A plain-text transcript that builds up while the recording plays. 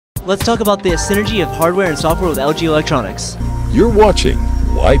Let's talk about the synergy of hardware and software with LG Electronics. You're watching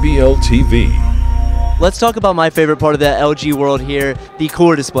YBL TV. Let's talk about my favorite part of the LG world here, the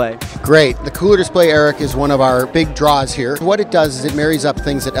cooler display. Great. The cooler display, Eric, is one of our big draws here. What it does is it marries up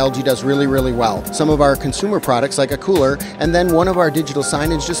things that LG does really, really well. Some of our consumer products, like a cooler, and then one of our digital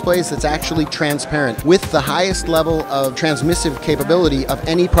signage displays that's actually transparent with the highest level of transmissive capability of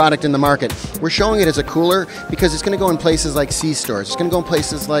any product in the market. We're showing it as a cooler because it's going to go in places like C-stores. It's going to go in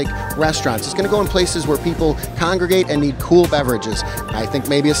places like restaurants. It's going to go in places where people congregate and need cool beverages. I think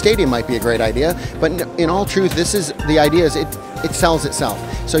maybe a stadium might be a great idea, but in all truth, this is the idea is it sells itself.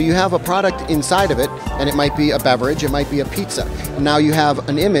 So you have a product inside of it, and it might be a beverage, it might be a pizza. Now you have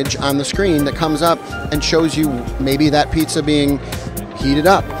an image on the screen that comes up and shows you maybe that pizza being heated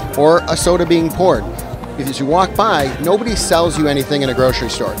up or a soda being poured. As you walk by, nobody sells you anything in a grocery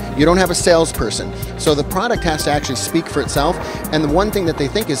store. You don't have a salesperson. So the product has to actually speak for itself. And the one thing that they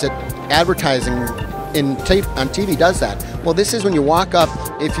think is that advertising on TV does that. Well, this is when you walk up,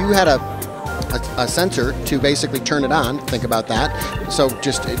 if you had a sensor to basically turn it on, think about that. So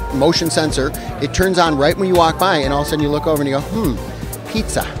just a motion sensor, it turns on right when you walk by, and all of a sudden you look over and you go,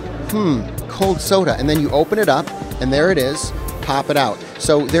 pizza, cold soda. And then you open it up, and there it is, pop it out.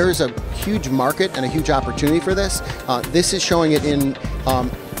 So there is a huge market and a huge opportunity for this. This is showing it in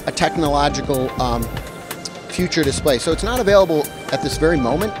a technological future display. So it's not available at this very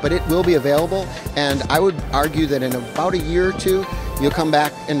moment, but it will be available. And I would argue that in about a year or two, you'll come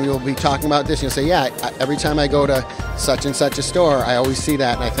back and we'll be talking about this. You'll say, yeah, every time I go to such and such a store, I always see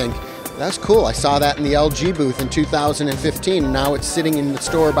that. And I think, that's cool. I saw that in the LG booth in 2015. And now it's sitting in the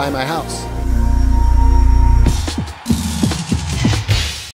store by my house.